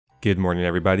Good morning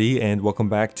everybody, and welcome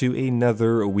back to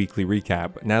another weekly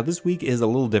recap. Now this week is a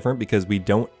little different because we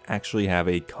don't actually have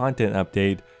a content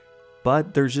update,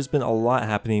 but there's just been a lot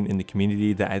happening in the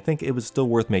community that I think it was still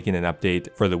worth making an update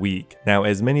for the week. Now,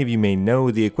 as many of you may know,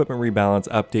 the equipment rebalance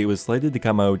update was slated to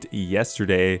come out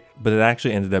yesterday, but it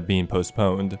actually ended up being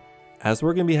postponed. So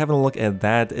we're going to be having a look at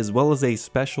that, as well as a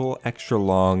special extra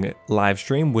long live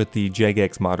stream with the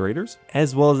Jagex moderators,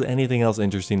 as well as anything else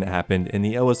interesting that happened in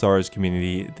the OSRS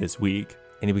community this week.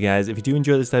 Anyway guys, if you do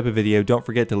enjoy this type of video, don't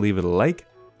forget to leave it a like.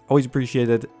 Always appreciate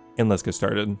it, and let's get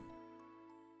started.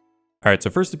 Alright, so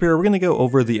first up here, we're going to go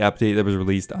over the update that was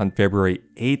released on February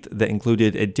 8th that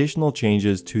included additional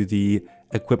changes to the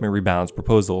equipment rebalance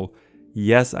proposal.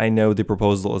 Yes, I know the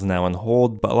proposal is now on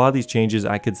hold, but a lot of these changes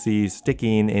I could see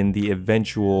sticking in the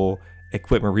eventual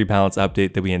equipment rebalance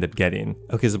update that we end up getting.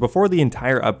 Okay, so before the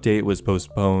entire update was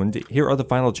postponed, here are the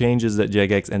final changes that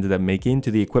Jagex ended up making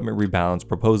to the equipment rebalance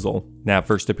proposal. Now,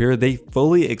 first up here, they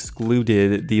fully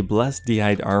excluded the Blessed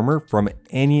D'hide armor from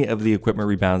any of the equipment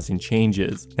rebalancing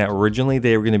changes. Now, originally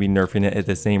they were going to be nerfing it at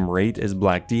the same rate as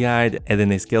Black D'hide, and then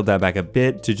they scaled that back a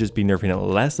bit to just be nerfing it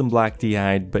less than Black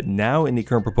D'hide, but now in the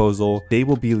current proposal, they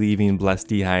will be leaving Blessed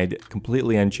D'hide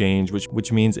completely unchanged,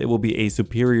 which means it will be a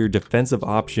superior defensive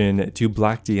option to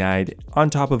Black D'hide on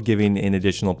top of giving an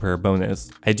additional prayer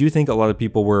bonus. I do think a lot of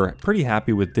people were pretty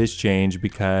happy with this change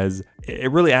because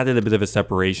it really added a bit of a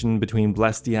separation between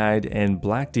Blessed D'hide and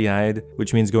Black D'hide,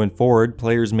 which means going forward,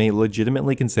 players may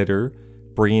legitimately consider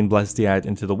bringing Blessed D'hide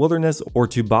into the wilderness or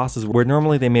to bosses where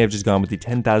normally they may have just gone with the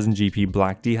 10,000 GP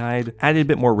Black D'hide, added a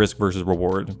bit more risk versus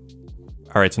reward.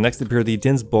 Alright, so next up here, the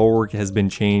Din's Bulwark has been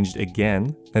changed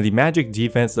again. Now the magic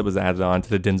defense that was added on to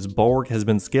the Din's Bulwark has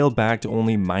been scaled back to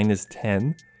only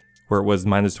 -10, where it was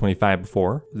 -25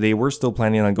 before. They were still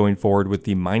planning on going forward with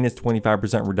the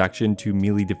 -25% reduction to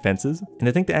melee defenses, and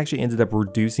I think they actually ended up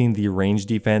reducing the range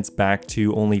defense back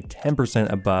to only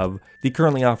 10% above the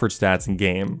currently offered stats in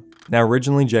game. Now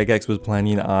originally Jagex was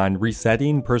planning on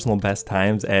resetting personal best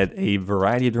times at a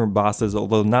variety of different bosses,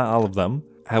 although not all of them.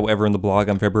 However, in the blog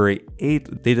on February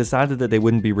 8th, they decided that they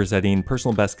wouldn't be resetting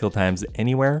personal best kill times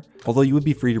anywhere, although you would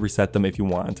be free to reset them if you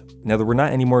want. Now, there were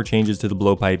not any more changes to the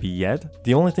blowpipe yet.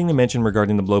 The only thing they mentioned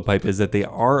regarding the blowpipe is that they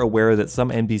are aware that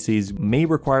some NPCs may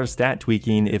require stat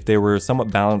tweaking if they were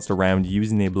somewhat balanced around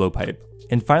using a blowpipe.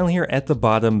 And finally here at the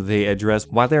bottom, they address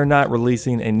why they're not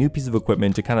releasing a new piece of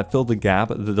equipment to kind of fill the gap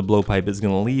that the blowpipe is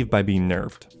going to leave by being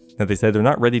nerfed. Now they said they're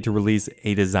not ready to release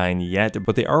a design yet,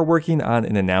 but they are working on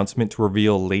an announcement to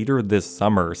reveal later this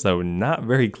summer, so not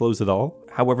very close at all.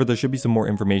 However, there should be some more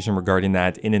information regarding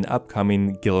that in an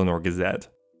upcoming Gielinor Gazette.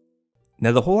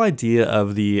 Now the whole idea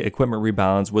of the equipment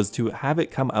rebalance was to have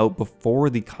it come out before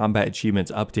the combat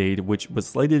achievements update, which was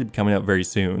slated to be coming out very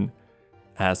soon.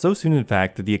 So soon in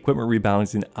fact that the equipment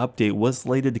rebalancing update was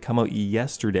slated to come out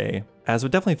yesterday. So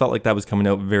it definitely felt like that was coming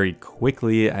out very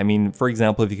quickly. I mean, for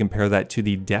example, if you compare that to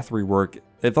the death rework,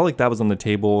 it felt like that was on the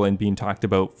table and being talked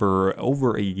about for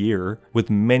over a year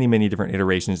with many different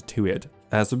iterations to it.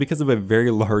 So because of a very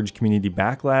large community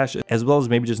backlash, as well as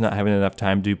maybe just not having enough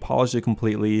time to polish it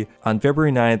completely, on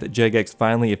February 9th, Jagex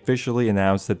finally officially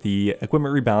announced that the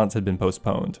equipment rebalance had been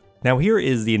postponed. Now here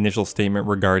is the initial statement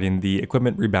regarding the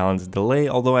equipment rebalance delay,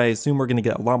 although I assume we're going to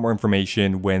get a lot more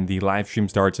information when the live stream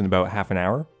starts in about half an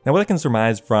hour. Now what I can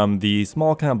surmise from the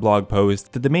small kind of blog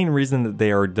post that the main reason that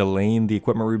they are delaying the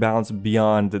equipment rebalance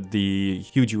beyond the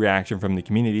huge reaction from the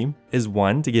community is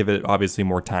one, to give it obviously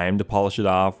more time to polish it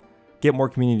off, get more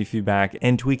community feedback,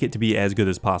 and tweak it to be as good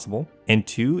as possible. And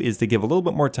two is to give a little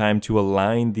bit more time to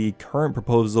align the current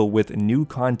proposal with new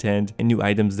content and new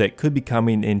items that could be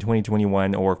coming in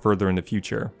 2021 or further in the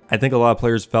future. I think a lot of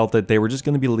players felt that they were just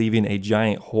going to be leaving a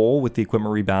giant hole with the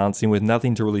equipment rebalancing with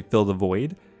nothing to really fill the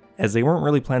void, as they weren't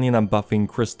really planning on buffing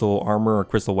crystal armor or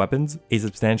crystal weapons a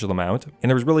substantial amount, and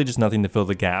there was really just nothing to fill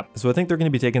the gap. So I think they're going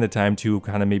to be taking the time to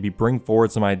kind of maybe bring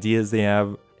forward some ideas they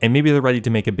have, and maybe they're ready to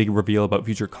make a big reveal about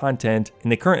future content,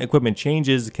 and the current equipment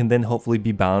changes can then hopefully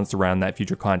be balanced around that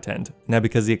future content. Now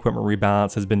because the equipment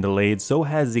rebalance has been delayed, so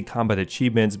has the combat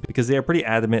achievements, because they are pretty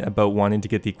adamant about wanting to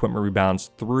get the equipment rebalance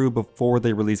through before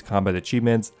they release combat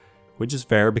achievements, which is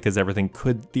fair because everything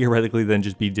could theoretically then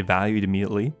just be devalued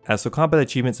immediately. So combat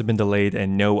achievements have been delayed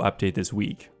and no update this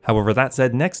week. However, that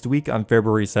said, next week on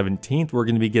February 17th, we're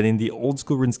going to be getting the Old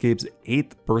School RuneScape's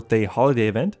 8th birthday holiday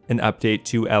event, an update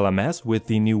to LMS with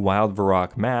the new Wild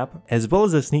Varrock map, as well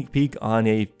as a sneak peek on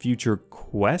a future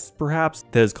quest perhaps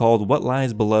that is called What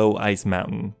Lies Below Ice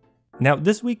Mountain. Now,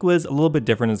 this week was a little bit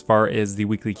different as far as the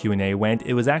weekly Q&A went.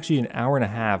 It was actually an hour and a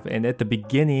half, and at the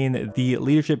beginning, the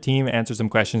leadership team answered some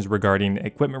questions regarding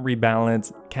equipment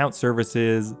rebalance, count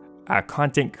services,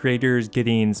 content creators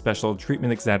getting special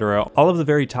treatment, etc. All of the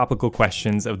very topical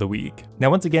questions of the week. Now,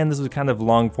 once again, this was kind of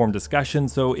long form discussion,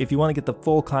 so if you want to get the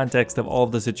full context of all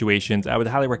of the situations, I would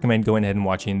highly recommend going ahead and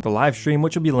watching the live stream,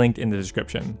 which will be linked in the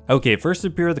description. Okay, first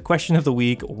up here, the question of the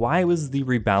week: why was the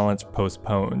rebalance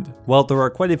postponed? Well, there are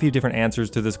quite a few different answers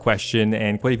to this question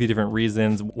and quite a few different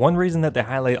reasons. One reason that they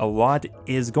highlight a lot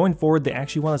is going forward, they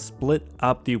actually want to split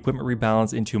up the equipment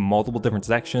rebalance into multiple different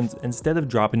sections instead of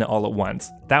dropping it all at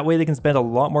once. That way they can spend a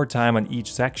lot more time on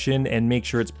each section and make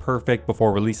sure it's perfect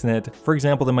before releasing it. For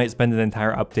example, they might spend an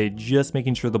entire update just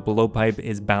making sure the blowpipe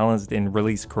is balanced and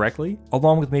released correctly,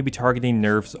 along with maybe targeting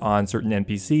nerfs on certain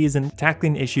NPCs and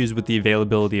tackling issues with the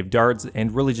availability of darts,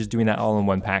 and really just doing that all in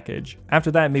one package.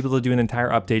 After that, maybe they'll do an entire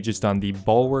update just on the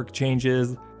bulwark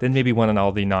changes, then maybe one on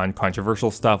all the non-controversial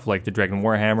stuff like the Dragon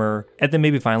Warhammer, and then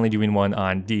maybe finally doing one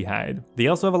on D'hide. They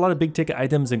also have a lot of big ticket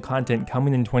items and content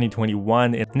coming in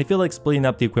 2021, and they feel like splitting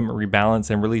up the equipment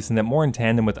rebalance and releasing it more in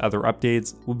tandem with other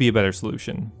updates would be a better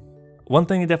solution. One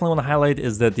thing I definitely want to highlight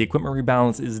is that the equipment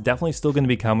rebalance is definitely still going to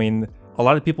be coming. A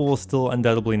lot of people will still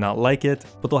undoubtedly not like it,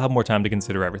 but they'll have more time to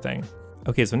consider everything.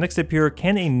 Okay, so next up here,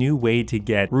 can a new way to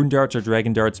get rune darts or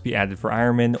dragon darts be added for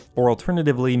Ironman, or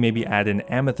alternatively maybe add in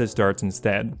amethyst darts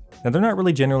instead? Now, they're not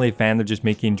really generally a fan of just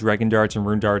making dragon darts and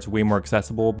rune darts way more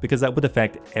accessible because that would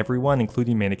affect everyone,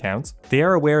 including main accounts. They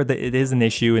are aware that it is an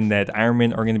issue and that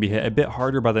Ironmen are going to be hit a bit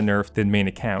harder by the nerf than main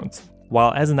accounts.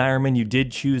 While as an Ironman you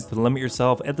did choose to limit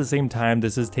yourself, at the same time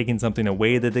this is taking something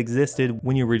away that existed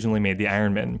when you originally made the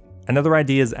Ironman. Another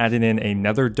idea is adding in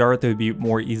another dart that would be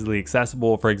more easily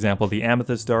accessible, for example the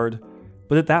amethyst dart.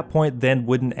 But at that point, then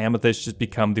wouldn't amethyst just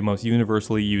become the most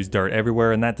universally used dart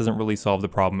everywhere, and that doesn't really solve the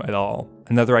problem at all.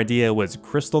 Another idea was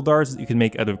crystal darts that you can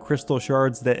make out of crystal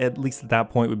shards that at least at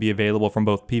that point would be available from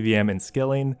both PVM and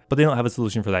skilling, but they don't have a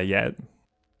solution for that yet.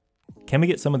 Can we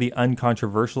get some of the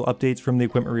uncontroversial updates from the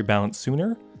equipment rebalance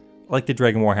sooner? Like the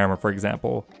Dragon Warhammer, for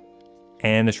example.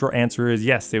 And the short answer is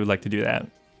yes, they would like to do that.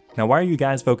 Now, why are you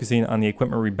guys focusing on the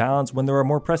equipment rebalance when there are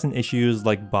more pressing issues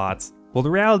like bots? Well, the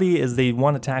reality is they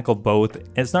want to tackle both,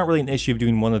 and it's not really an issue of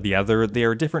doing one or the other. They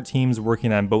are different teams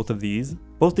working on both of these.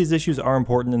 Both these issues are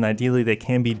important, and ideally they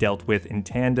can be dealt with in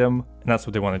tandem, and that's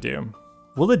what they want to do.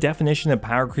 Will the definition of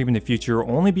power creep in the future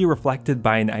only be reflected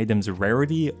by an item's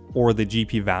rarity or the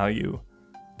GP value?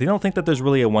 They don't think that there's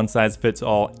really a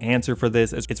one-size-fits-all answer for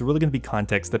this, as it's really going to be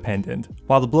context dependent.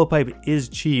 While the blowpipe is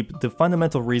cheap, the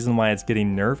fundamental reason why it's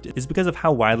getting nerfed is because of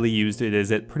how widely used it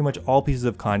is at pretty much all pieces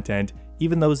of content,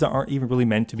 even those that aren't even really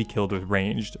meant to be killed with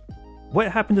ranged.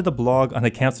 What happened to the blog on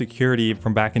account security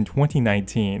from back in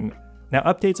 2019? Now,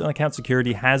 updates on account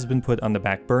security has been put on the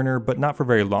back burner, but not for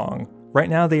very long.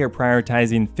 Right now they are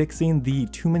prioritizing fixing the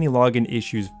too many login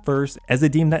issues first, as they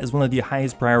deem that is one of the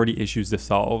highest priority issues to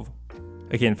solve.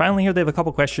 Okay, and finally here they have a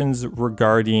couple questions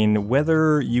regarding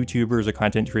whether YouTubers or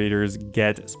content creators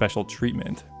get special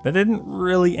treatment. They didn't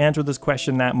really answer this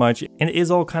question that much, and it is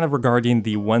all kind of regarding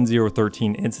the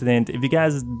 1013 incident. If you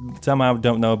guys somehow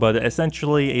don't know about it,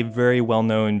 essentially a very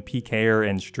well-known PKer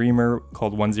and streamer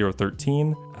called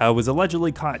 1013 was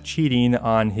allegedly caught cheating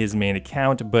on his main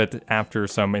account, but after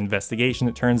some investigation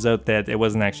it turns out that it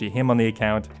wasn't actually him on the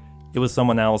account. It was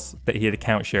someone else that he had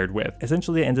account shared with.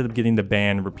 Essentially, it ended up getting the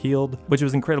ban repealed, which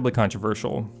was incredibly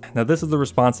controversial. Now, this is the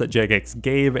response that Jagex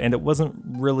gave, and it wasn't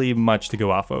really much to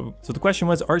go off of. So the question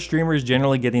was, are streamers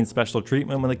generally getting special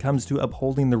treatment when it comes to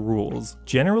upholding the rules?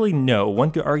 Generally, no. One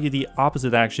could argue the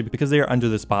opposite actually, because they are under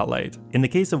the spotlight. In the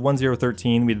case of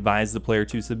 1013, we advised the player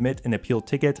to submit an appeal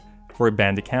ticket for a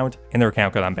banned account, and their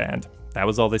account got unbanned. That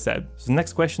was all they said. So the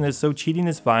next question is, so cheating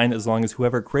is fine as long as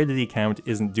whoever created the account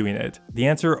isn't doing it? The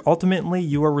answer, ultimately,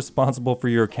 you are responsible for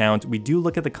your account. We do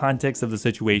look at the context of the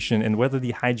situation and whether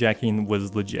the hijacking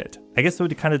was legit. I guess so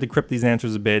to kind of decrypt these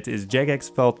answers a bit is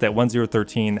Jagex felt that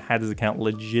 1013 had his account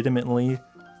legitimately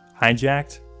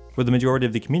hijacked, where the majority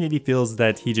of the community feels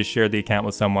that he just shared the account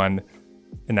with someone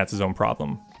and that's his own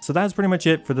problem. So that's pretty much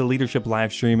it for the leadership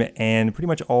live stream and pretty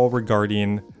much all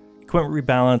regarding equipment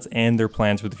rebalance and their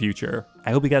plans for the future.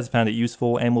 I hope you guys found it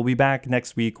useful, and we'll be back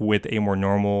next week with a more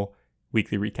normal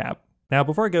weekly recap. Now,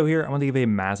 before I go here, I want to give a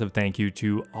massive thank you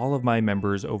to all of my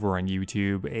members over on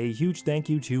YouTube. A huge thank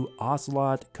you to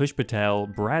Ocelot, Kush Patel,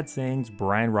 Brad Sings,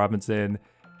 Brian Robinson,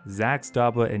 Zach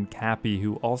Staba, and Cappy,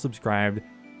 who all subscribed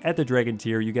at the Dragon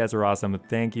tier. You guys are awesome.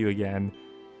 Thank you again.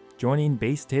 Joining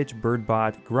Base Titch,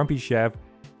 Birdbot, Grumpy Chef,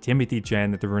 Timothy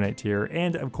Chen at the Runite tier,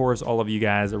 and of course all of you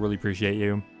guys. I really appreciate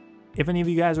you. If any of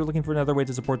you guys are looking for another way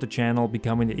to support the channel,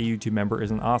 becoming a YouTube member is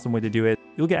an awesome way to do it.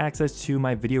 You'll get access to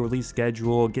my video release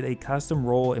schedule, get a custom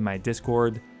role in my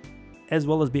Discord, as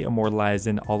well as be immortalized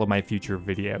in all of my future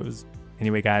videos.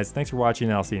 Anyway, guys, thanks for watching,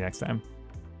 and I'll see you next time.